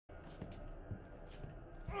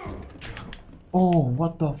Oh,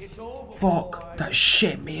 what the fuck? That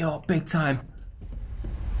shit me up big time.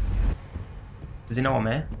 Does he know I'm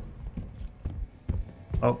here?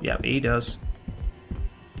 Oh, yeah, he does.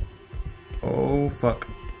 Oh, fuck.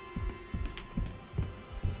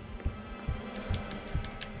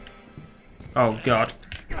 Oh, God.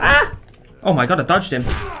 Ah! Oh my God, I dodged him.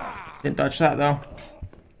 Didn't dodge that, though.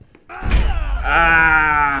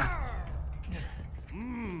 Ah!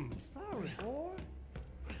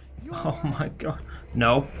 Oh my God.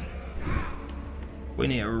 No. We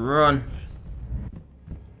need to run.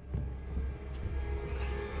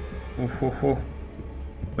 Ooh, ooh, ooh.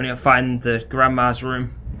 We need to find the grandma's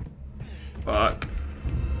room. Fuck.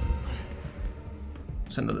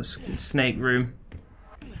 It's another snake room.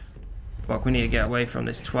 Fuck, we need to get away from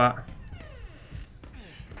this twat.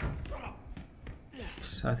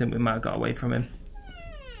 So I think we might have got away from him.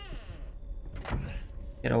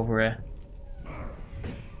 Get over here.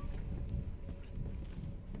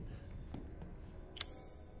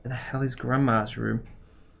 Where the hell is grandma's room?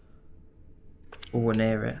 Oh, we're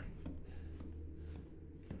near it.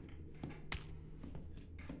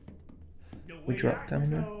 We dropped down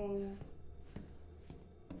there.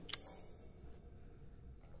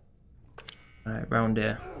 Alright, round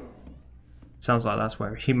here. Sounds like that's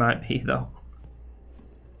where he might be, though.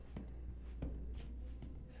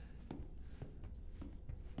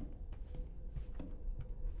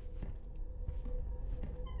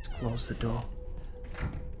 Let's close the door.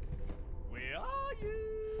 Where are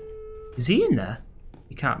you? Is he in there?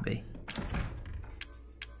 He can't be.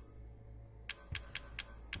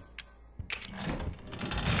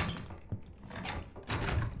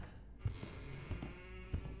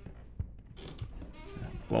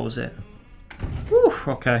 Close it. Woof,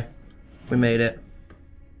 okay. We made it.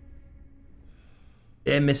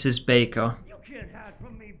 Dear Mrs. Baker. You can't hide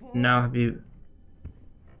from me, boy. Now have you...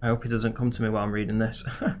 I hope he doesn't come to me while I'm reading this.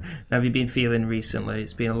 Now have you been feeling recently?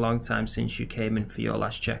 It's been a long time since you came in for your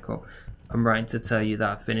last checkup. I'm writing to tell you that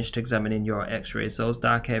I finished examining your x-rays. Those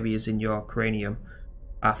dark areas in your cranium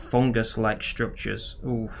are fungus-like structures.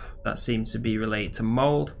 Oof, that seems to be related to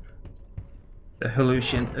mold. The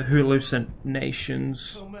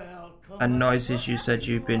hallucinations and noises you said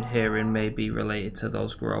you've been hearing may be related to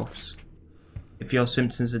those growths. If your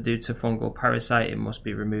symptoms are due to fungal parasite, it must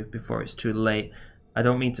be removed before it's too late. I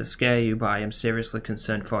don't mean to scare you, but I am seriously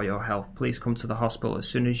concerned for your health. Please come to the hospital as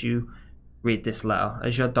soon as you read this letter.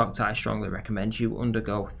 As your doctor, I strongly recommend you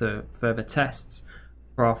undergo further tests.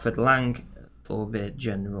 Crawford Lang, Fulvia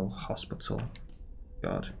General Hospital.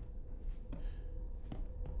 God.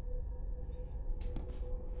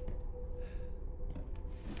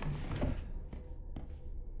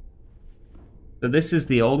 So this is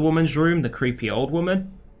the old woman's room, the creepy old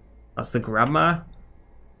woman. That's the grandma.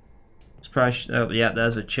 Surprise! Oh yeah,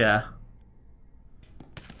 there's a chair.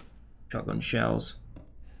 Shotgun shells.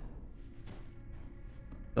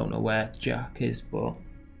 Don't know where Jack is, but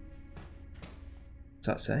what's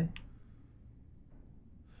that say?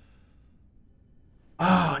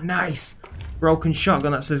 Oh, nice! Broken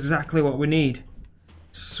shotgun. That's exactly what we need.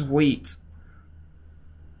 Sweet.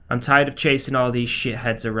 I'm tired of chasing all these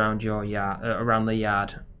shitheads around your yard, around the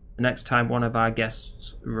yard. The next time one of our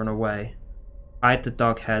guests run away, hide the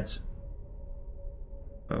dog heads.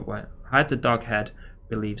 Oh wait, hide the dog head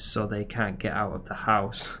reliefs so they can't get out of the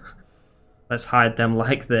house. Let's hide them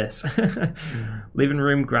like this. Living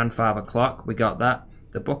room, grandfather clock. We got that.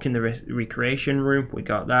 The book in the recreation room. We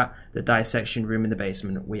got that. The dissection room in the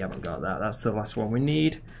basement. We haven't got that. That's the last one we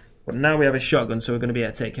need. But now we have a shotgun, so we're going to be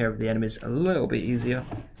able to take care of the enemies a little bit easier.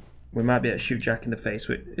 We might be able to shoot Jack in the face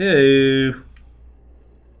with... Ew.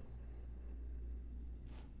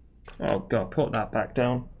 Oh god, put that back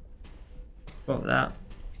down. Put that.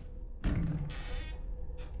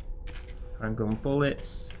 Handgun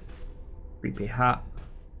bullets. Creepy hat.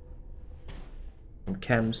 Some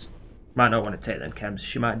chems. Might not want to take them chems,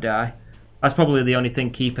 she might die. That's probably the only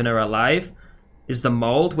thing keeping her alive. Is the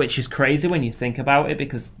mold, which is crazy when you think about it,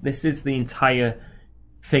 because this is the entire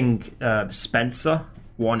thing Spencer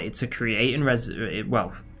wanted to create and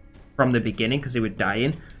well, from the beginning, because he was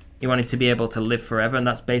dying. He wanted to be able to live forever, and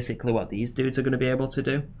that's basically what these dudes are going to be able to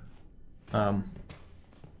do.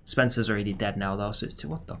 Spencer's already dead now, though, so it's too...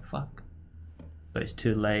 What the fuck? So it's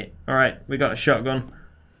too late. Alright, we got a shotgun.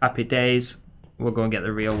 Happy days. We'll go and get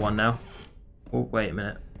the real one now. Oh, wait a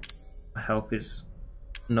minute. My health is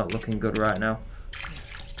not looking good right now.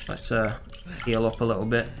 Let's heal up a little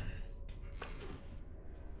bit.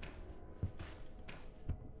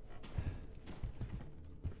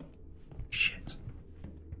 Shit.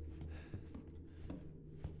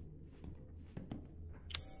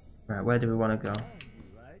 Right, where do we want to go?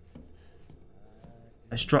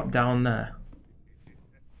 Let's drop down there.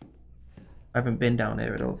 I haven't been down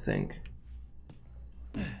here, I don't think.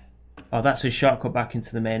 Oh, that's a shortcut back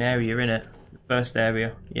into the main area, innit? The first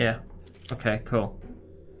area. Yeah. Okay, cool.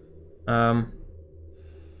 Garage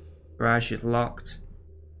is locked.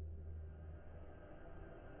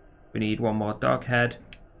 We need one more dog head.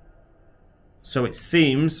 So it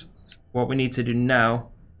seems what we need to do now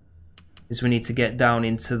is we need to get down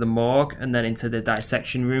into the morgue and then into the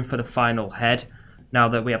dissection room for the final head. Now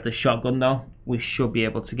that we have the shotgun though, we should be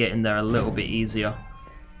able to get in there a little bit easier.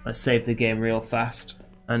 Let's save the game real fast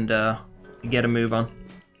and get a move on.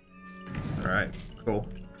 Alright, cool.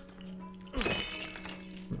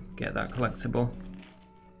 Get that collectible.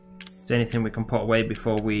 Is there anything we can put away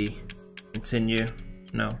before we continue?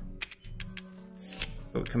 No.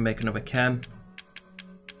 But we can make another chem.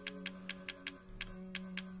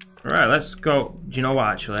 Alright, let's go. Do you know what,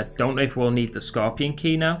 actually? I don't know if we'll need the scorpion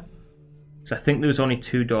key now. Because I think there was only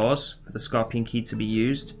 2 doors for the scorpion key to be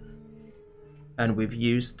used. And we've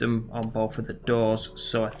used them on both of the doors.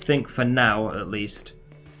 So I think for now, at least,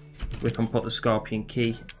 we can put the scorpion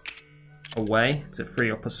key away to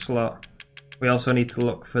free up a slot. We also need to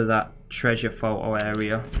look for that treasure photo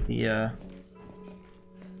area. The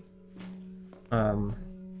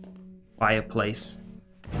fireplace.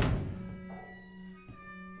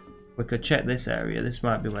 We could check this area. This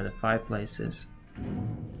might be where the fireplace is.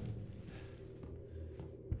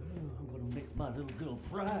 My little girl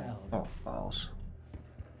proud. Oh, balls.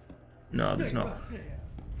 No, there's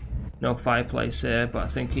no fireplace here, but I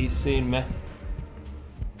think he's seen me.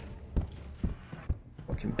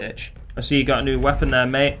 Fucking bitch. I see you got a new weapon there,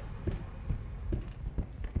 mate.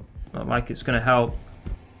 Not like it's gonna help.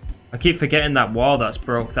 I keep forgetting that wall that's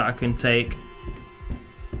broke that I can take.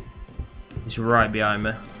 He's right behind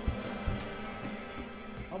me.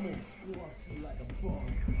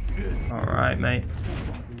 Alright, mate.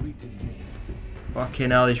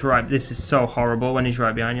 Fucking hell, he's right. This is so horrible when he's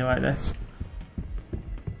right behind you like this.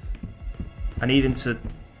 I need him to...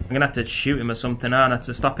 I'm gonna have to shoot him or something, aren't I,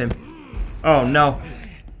 to stop him. Oh, no.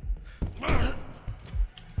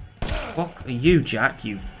 Fuck are you, Jack,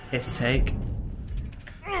 you piss take.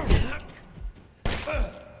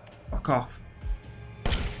 Fuck off.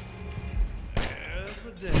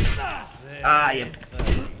 Ah, you...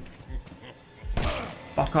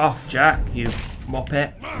 Fuck off, Jack, you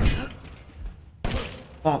muppet.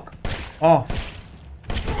 Fuck off.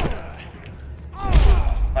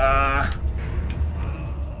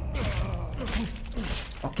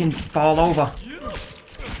 Fucking fall over.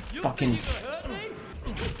 Fucking...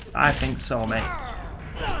 I think so, mate.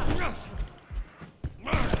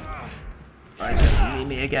 Right, he's gonna meet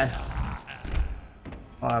me again.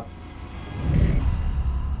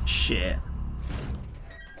 Shit.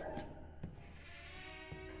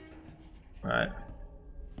 Right.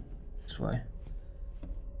 This way.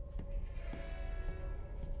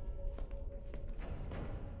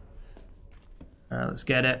 Alright, let's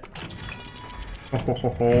get it.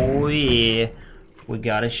 Oh yeah. We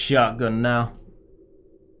got a shotgun now.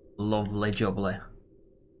 Lovely jubbly.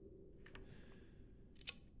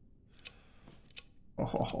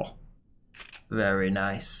 Oh, very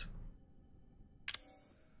nice.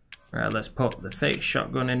 Right, let's put the fake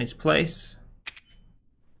shotgun in its place.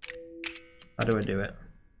 How do I do it?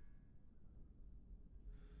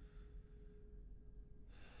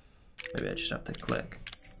 Maybe I just have to click.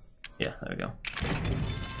 Yeah, there we go.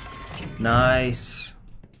 Nice.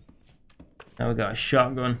 Now we got a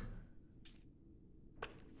shotgun.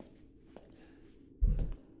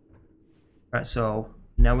 Right, so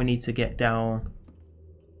now we need to get down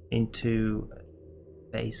into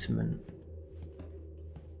basement,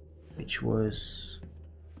 which was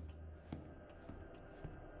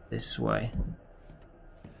this way.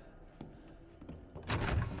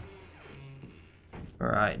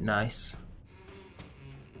 Alright, nice.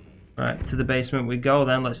 Alright, to the basement we go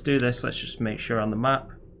then. Let's do this. Let's just make sure on the map.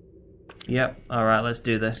 Yep, alright, let's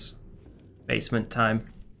do this. Basement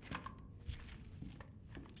time.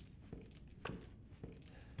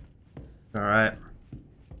 Alright.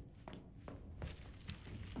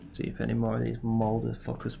 See if any more of these molded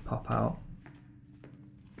fuckers pop out.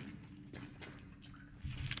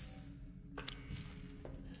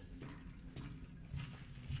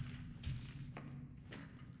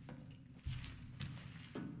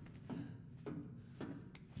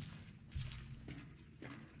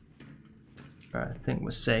 Right, I think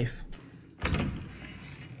we're safe.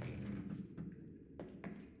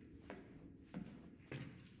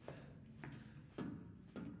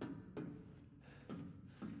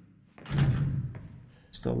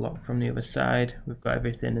 Still locked from the other side. We've got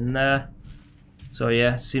everything in there. So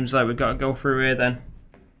yeah, seems like we've got to go through here then.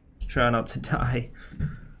 Try not to die.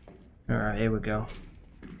 Alright, here we go.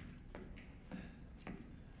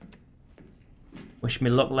 Wish me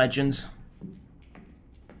luck, legends.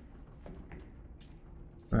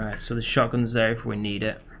 Alright, so the shotgun's there if we need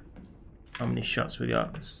it. How many shots we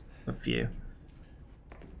got? A few.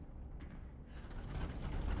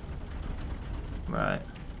 Right.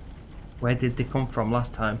 Where did they come from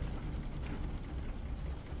last time?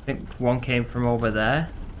 I think one came from over there.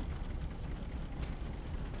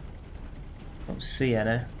 Don't see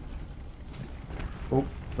any. Oh,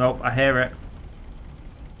 nope, I hear it.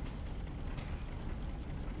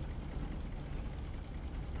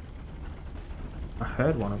 I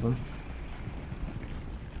heard one of them.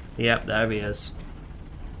 Yep, there he is.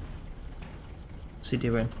 What's he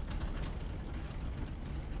doing?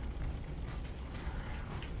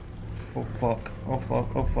 Oh fuck, oh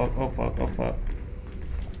fuck, oh fuck, oh fuck, oh fuck.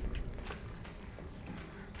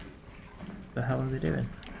 What the hell are they doing?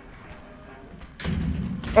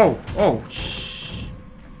 Oh, oh, shh.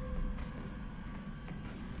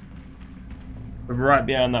 We're right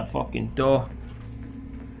behind that fucking door.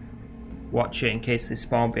 Watch it in case they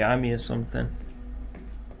spawn behind me or something.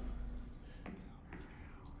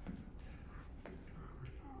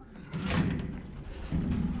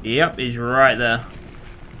 Yep, he's right there.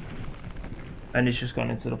 And he's just gone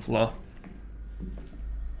into the floor.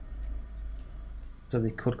 So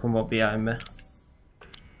they could come up behind me.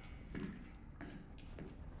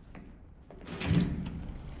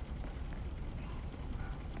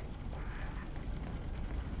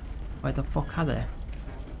 Where the fuck are they?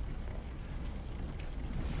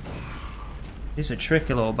 These are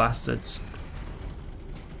tricky little bastards.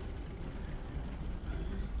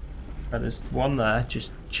 Right, there's one there,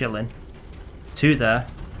 just chilling. Two there.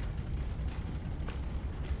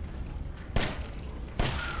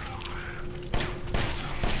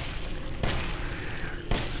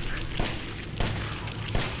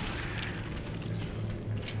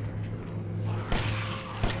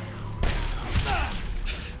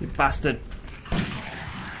 You bastard.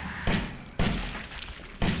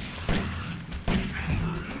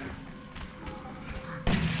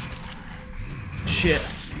 Shit.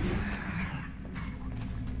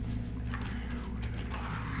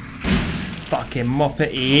 Fucking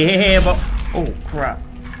muppet. Yeah, but oh crap.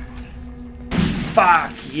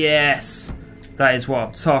 Fuck yes. That is what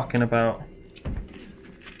I'm talking about.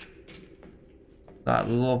 That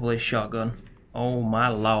lovely shotgun. Oh my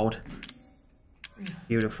lord.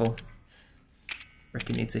 Beautiful.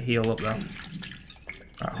 Reckon need to heal up though.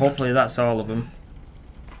 Right, hopefully that's all of them.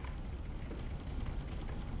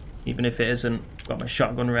 Even if it isn't, got my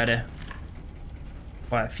shotgun ready.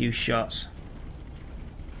 Quite a few shots.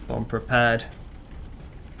 So I'm prepared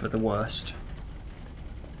for the worst.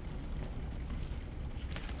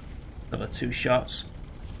 Another 2 shots.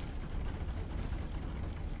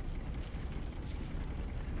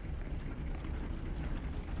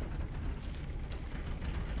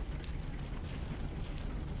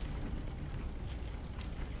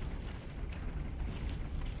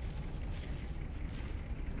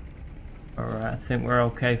 Alright, I think we're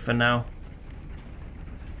okay for now.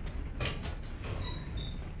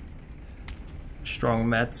 Strong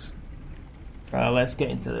meds. Right, let's get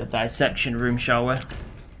into the dissection room, shall we?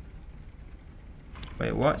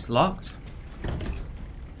 Wait, what? It's locked?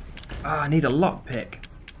 Ah, I need a lockpick.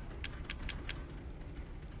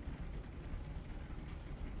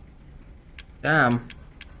 Damn.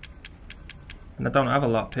 And I don't have a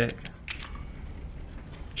lockpick.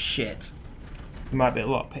 Shit. There might be a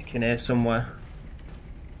lockpick in here somewhere.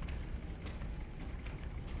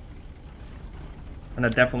 And I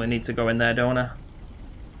definitely need to go in there, don't I?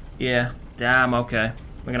 Yeah. Damn, okay.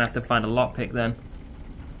 We're gonna have to find a lockpick then.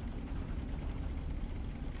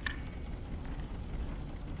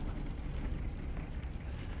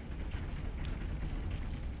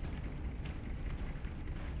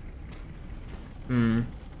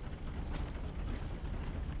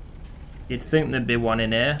 You'd think there'd be one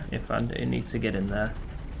in here if I need to get in there.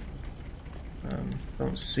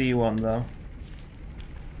 Don't see one though.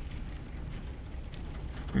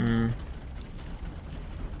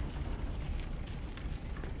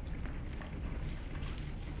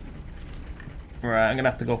 Right, I'm gonna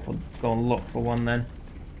have to go and look for one then.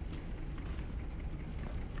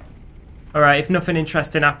 Alright, if nothing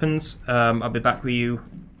interesting happens, I'll be back with you,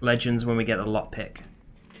 legends, when we get the lockpick.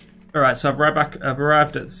 Alright, so I've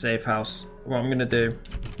arrived at the safe house. What I'm gonna do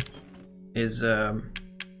is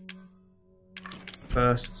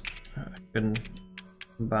first I can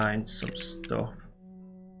combine some stuff.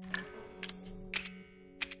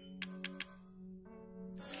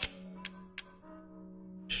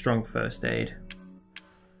 Strong first aid.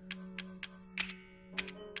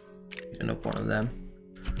 up one of them.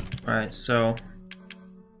 Right, so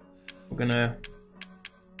we're gonna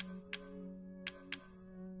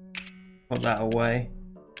put that away.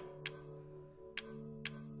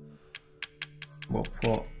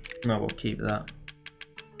 We'll keep that.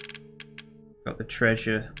 Got the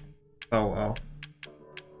treasure photo.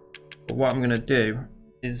 But what I'm gonna do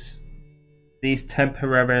is these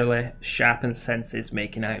temporarily sharpen senses,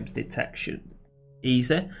 making items detection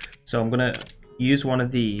easy. So I'm gonna use one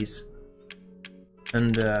of these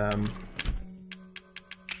and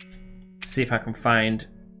see if I can find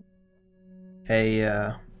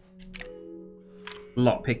a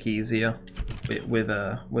lockpick easier with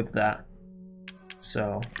that.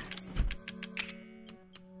 So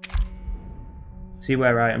see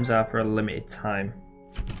where items are for a limited time.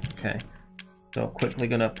 Okay, so quickly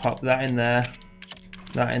gonna pop that in there,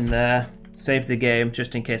 that in there, save the game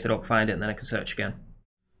just in case I don't find it, and then I can search again.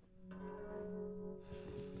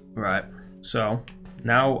 Right, so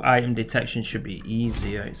now item detection should be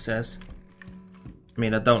easier, it says. I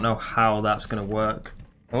mean, I don't know how that's gonna work.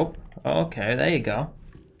 Oh, okay, there you go.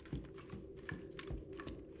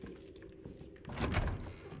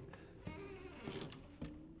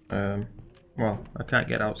 Well, I can't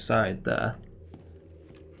get outside there.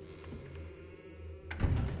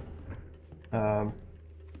 Well,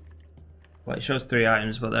 it shows 3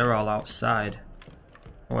 items, but they're all outside.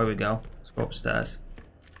 Oh, here we go. Let's go upstairs.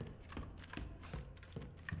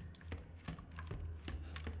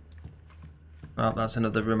 Oh, that's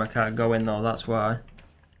another room I can't go in though, that's why.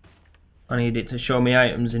 I need it to show me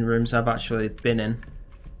items in rooms I've actually been in.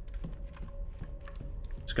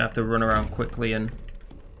 Just gonna have to run around quickly and...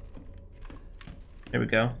 Here we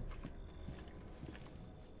go.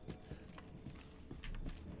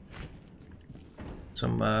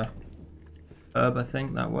 Some herb, I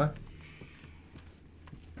think that were.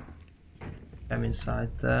 I'm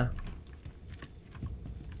inside there.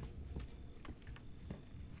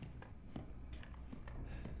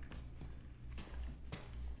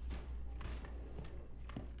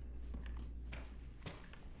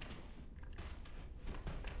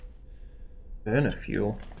 Burner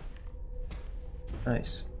fuel.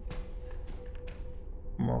 Nice.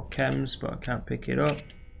 More chems, but I can't pick it up.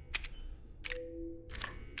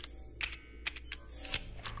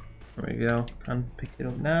 There we go. Can pick it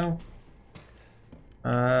up now.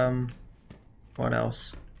 What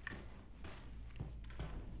else?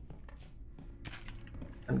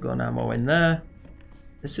 And gun ammo in there.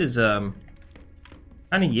 This is kind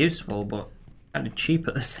of useful, but kind of cheap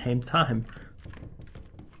at the same time.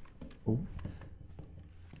 Ooh.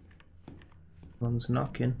 One's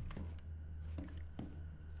knocking.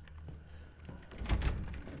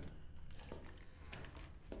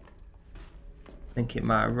 I think it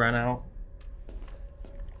might have ran out.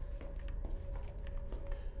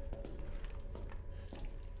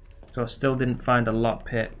 So I still didn't find a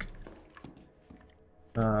lockpick.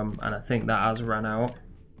 And I think that has ran out. I'm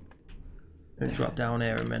gonna drop down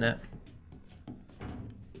here a minute.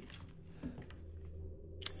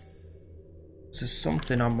 There's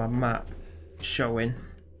something on my map showing.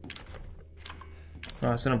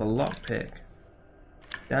 Oh, it's another lockpick.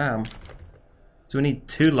 Damn. So we need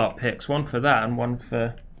 2 lockpicks, one for that and one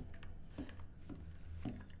for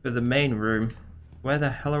the main room. Where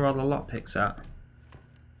the hell are all the lockpicks at?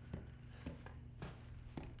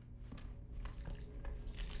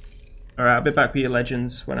 Alright, I'll be back with you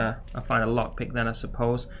legends when I find a lockpick then, I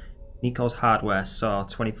suppose. Nico's Hardware saw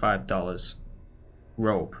 $25.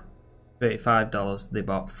 Rope, $35, they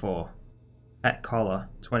bought 4. Pet collar,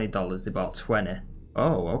 $20, they bought 20.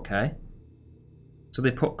 Oh, okay. So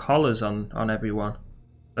they put collars on everyone.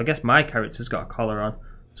 I guess my character's got a collar on.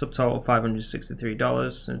 Subtotal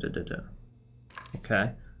 $563.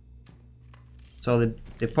 Okay. So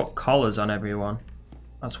they put collars on everyone.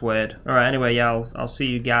 That's weird. Alright, anyway, yeah, I'll see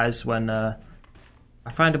you guys when I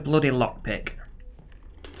find a bloody lockpick.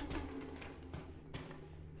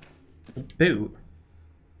 A boot?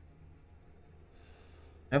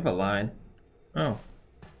 Everline. Oh.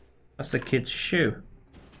 That's the kid's shoe.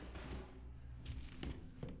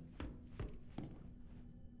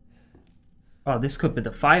 Oh, this could be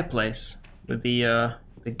the fireplace with the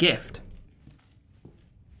gift.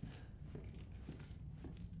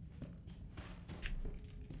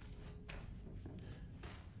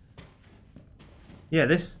 Yeah,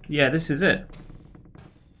 this is it.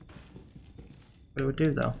 What do we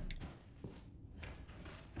do though?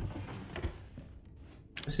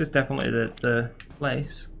 This is definitely the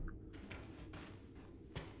place.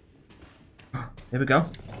 Here we go.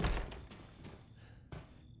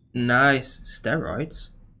 Nice. Steroids.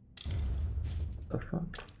 What the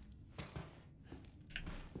fuck?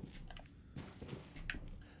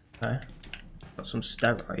 Okay. Got some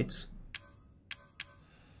steroids.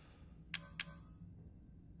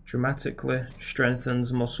 Dramatically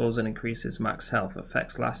strengthens muscles and increases max health.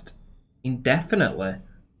 Effects last indefinitely.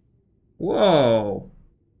 Whoa.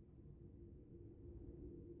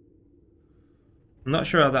 I'm not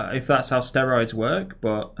sure if that's how steroids work,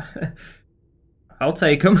 but I'll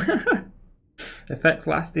take them. Effects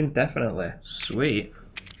last indefinitely. Sweet.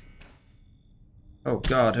 Oh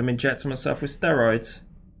god, I'm injecting myself with steroids.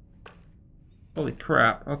 Holy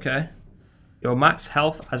crap, okay. Your max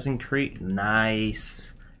health has increased.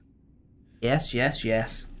 Nice. Yes, yes,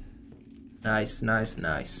 yes. Nice, nice,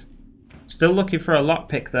 nice. Still looking for a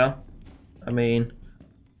lockpick though. I mean,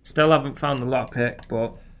 still haven't found the lockpick,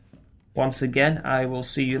 but once again, I will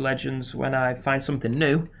see you legends when I find something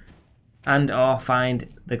new and or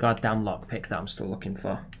find the goddamn lockpick that I'm still looking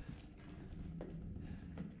for.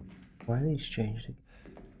 Why are these changed again?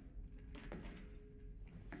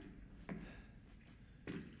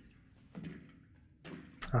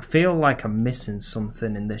 I feel like I'm missing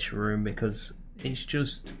something in this room because it's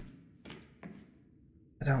just...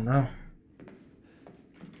 I don't know.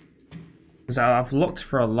 Because I've looked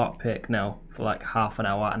for a lockpick now for like half an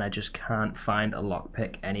hour and I just can't find a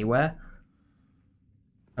lockpick anywhere.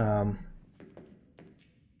 Oh,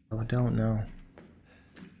 I don't know.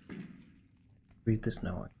 Read this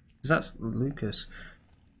note. Because that's Lucas.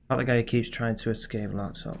 Not the guy who keeps trying to escape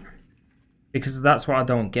laptop. Because that's what I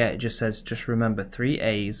don't get. It just says, just remember 3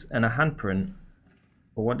 A's and a handprint.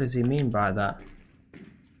 But what does he mean by that?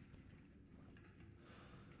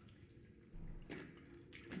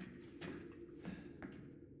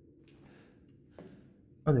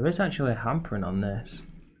 Oh, there is actually a handprint on this.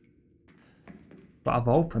 But I've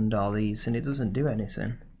opened all these and it doesn't do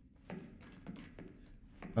anything.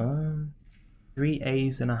 3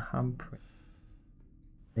 A's and a handprint.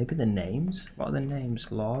 Maybe the names? What are the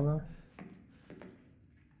names? Laura?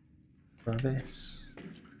 Travis?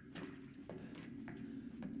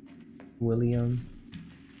 William?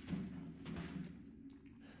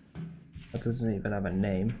 That doesn't even have a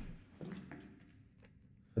name.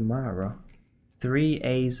 Tamara? 3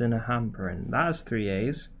 A's and a handprint. That's 3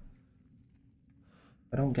 A's.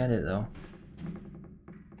 I don't get it though.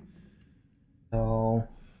 So...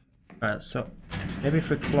 Alright, so... Maybe if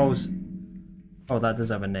we close... Oh, that does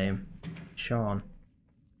have a name. Sean.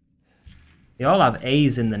 They all have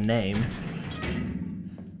A's in the name.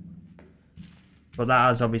 But that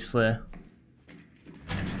has obviously...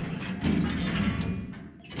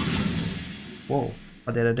 Whoa,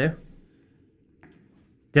 what did I do?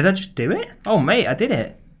 Did I just do it? Oh mate, I did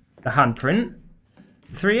it. The handprint.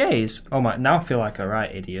 3 A's. Oh my, now I feel like a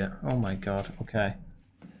right idiot. Oh my god, okay.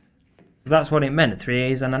 That's what it meant, 3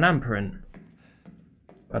 A's and an handprint.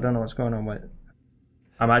 I don't know what's going on with...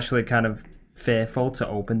 I'm actually kind of fearful to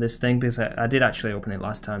open this thing because I did actually open it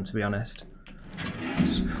last time, to be honest.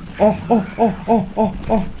 Oh, oh, oh, oh, oh,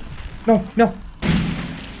 oh. No, no.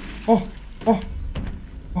 Oh, oh,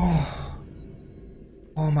 oh.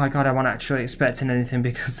 Oh my god, I wasn't actually expecting anything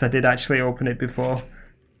because I did actually open it before.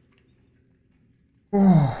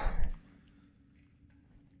 Oh.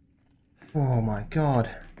 Oh my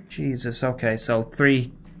god. Jesus, okay, so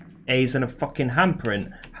 3 A's and a fucking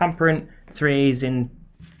handprint. Handprint, 3 A's in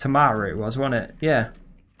Tamara it was, wasn't it? Yeah.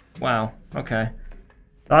 Wow, okay.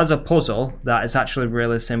 That's a puzzle that is actually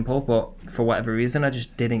really simple, but for whatever reason I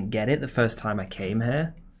just didn't get it the first time I came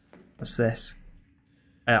here. What's this?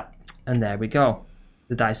 Yeah, and there we go.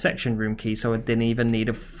 The dissection room key, so I didn't even need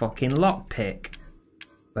a fucking lockpick.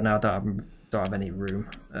 But now I don't have any room.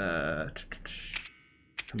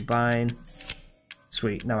 Combine.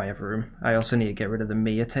 Sweet, now I have room. I also need to get rid of the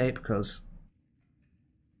Mia tape because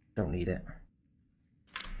I don't need it.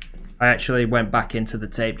 I actually went back into the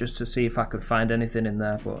tape just to see if I could find anything in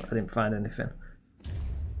there, but I didn't find anything.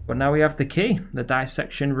 But now we have the key, the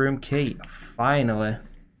dissection room key, finally.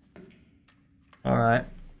 Alright,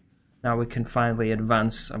 now we can finally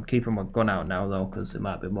advance. I'm keeping my gun out now though, because there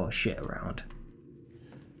might be more shit around.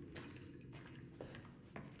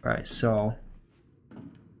 Right, so...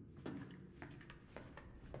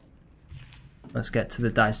 let's get to the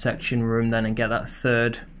dissection room then and get that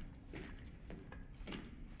third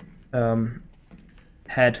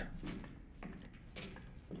head.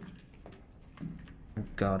 Oh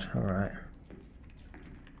god, alright.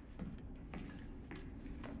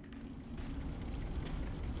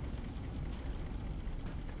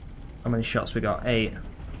 How many shots we got? 8.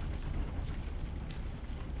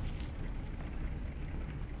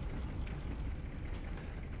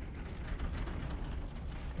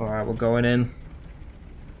 Alright, we're going in.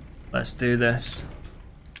 Let's do this.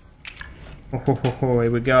 Oh, here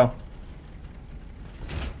we go.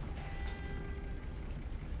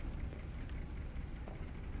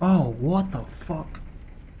 what the fuck?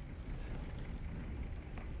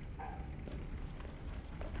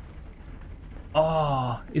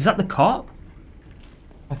 Oh, is that the cop?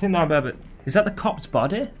 I think that might be... Is that the cop's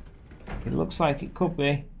body? It looks like it could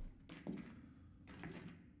be.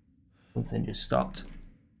 Something just stopped.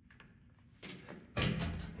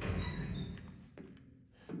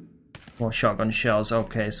 More shotgun shells.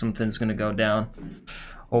 Okay, something's gonna go down.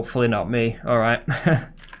 Hopefully not me. Alright.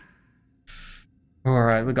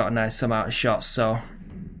 Alright, we got a nice amount of shots, so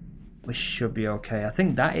we should be okay. I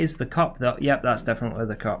think that is the cop though. Yep, that's definitely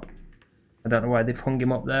the cop. I don't know why they've hung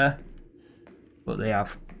him up there, but they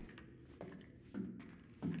have.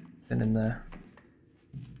 Been in there.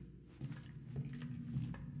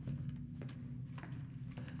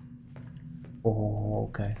 Oh,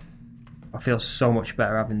 okay. I feel so much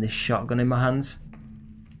better having this shotgun in my hands.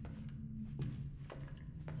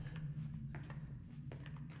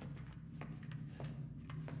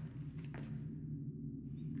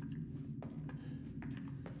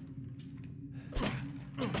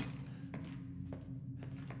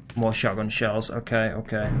 More shotgun shells. Okay,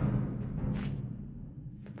 okay.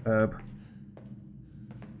 Herb.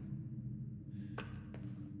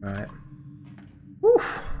 Right.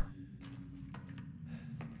 Woof.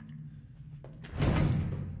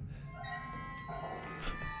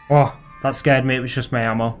 Oh, that scared me. It was just my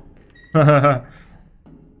ammo.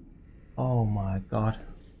 Oh my god.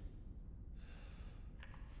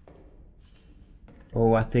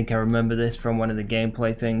 Oh, I think I remember this from one of the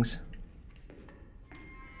gameplay things.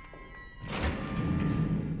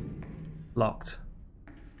 Locked.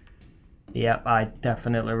 Yep, I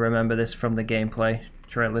definitely remember this from the gameplay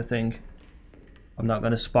trailer thing. I'm not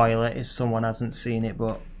going to spoil it if someone hasn't seen it,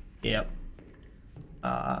 but yep.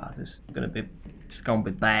 This is gonna be, it's gonna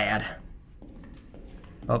be bad.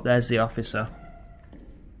 Oh, there's the officer.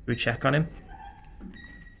 Should we check on him?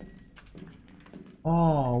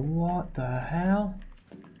 Oh, what the hell?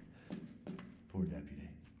 Poor deputy.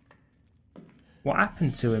 What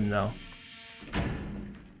happened to him though?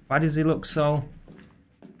 Why does he look so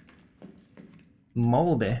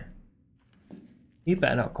moldy? You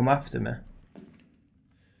better not come after me.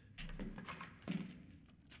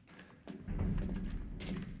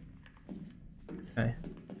 Okay.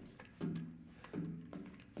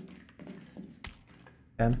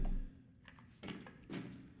 I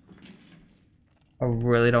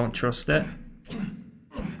really don't trust it.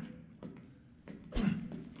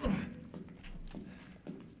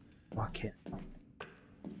 Fuck it.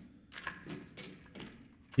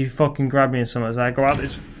 You fucking grab me or something as I go out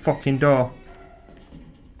this fucking door.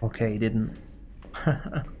 Okay, he didn't.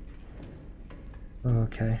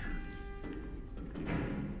 Okay.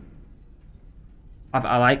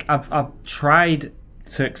 I've tried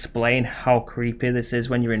to explain how creepy this is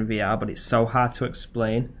when you're in VR, but it's so hard to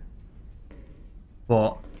explain.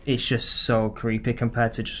 But it's just so creepy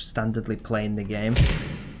compared to just standardly playing the game.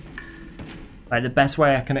 Like, the best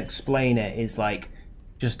way I can explain it is like,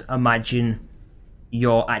 just imagine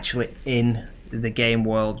you're actually in the game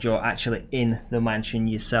world, you're actually in the mansion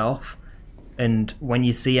yourself, and when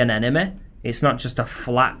you see an enemy, it's not just a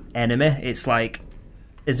flat enemy, it's like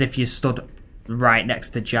as if you stood right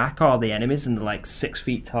next to Jack or the enemies and they're like 6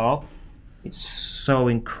 feet tall. It's so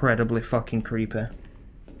incredibly fucking creepy.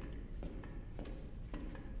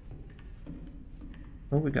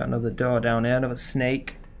 Oh, we got another door down here, another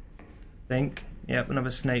snake, I think. Yep,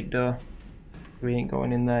 another snake door. We ain't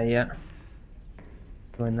going in there yet.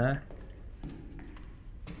 Go in there.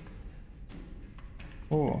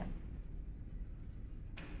 Oh.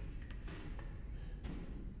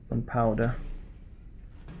 Gunpowder.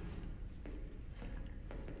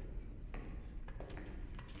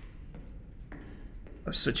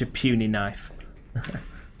 That's such a puny knife.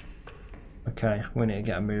 Okay, we need to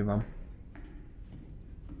get a move on.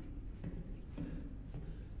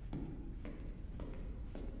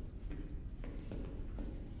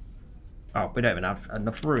 Oh, we don't even have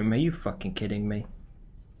enough room. Are you fucking kidding me?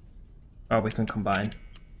 Oh, we can combine.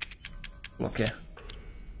 Lucky.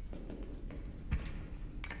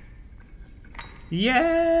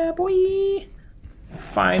 Yeah, boy!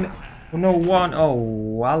 Fine. No one.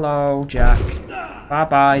 Oh, hello, Jack.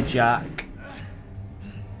 Bye-bye, Jack.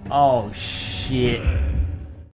 Oh, shit.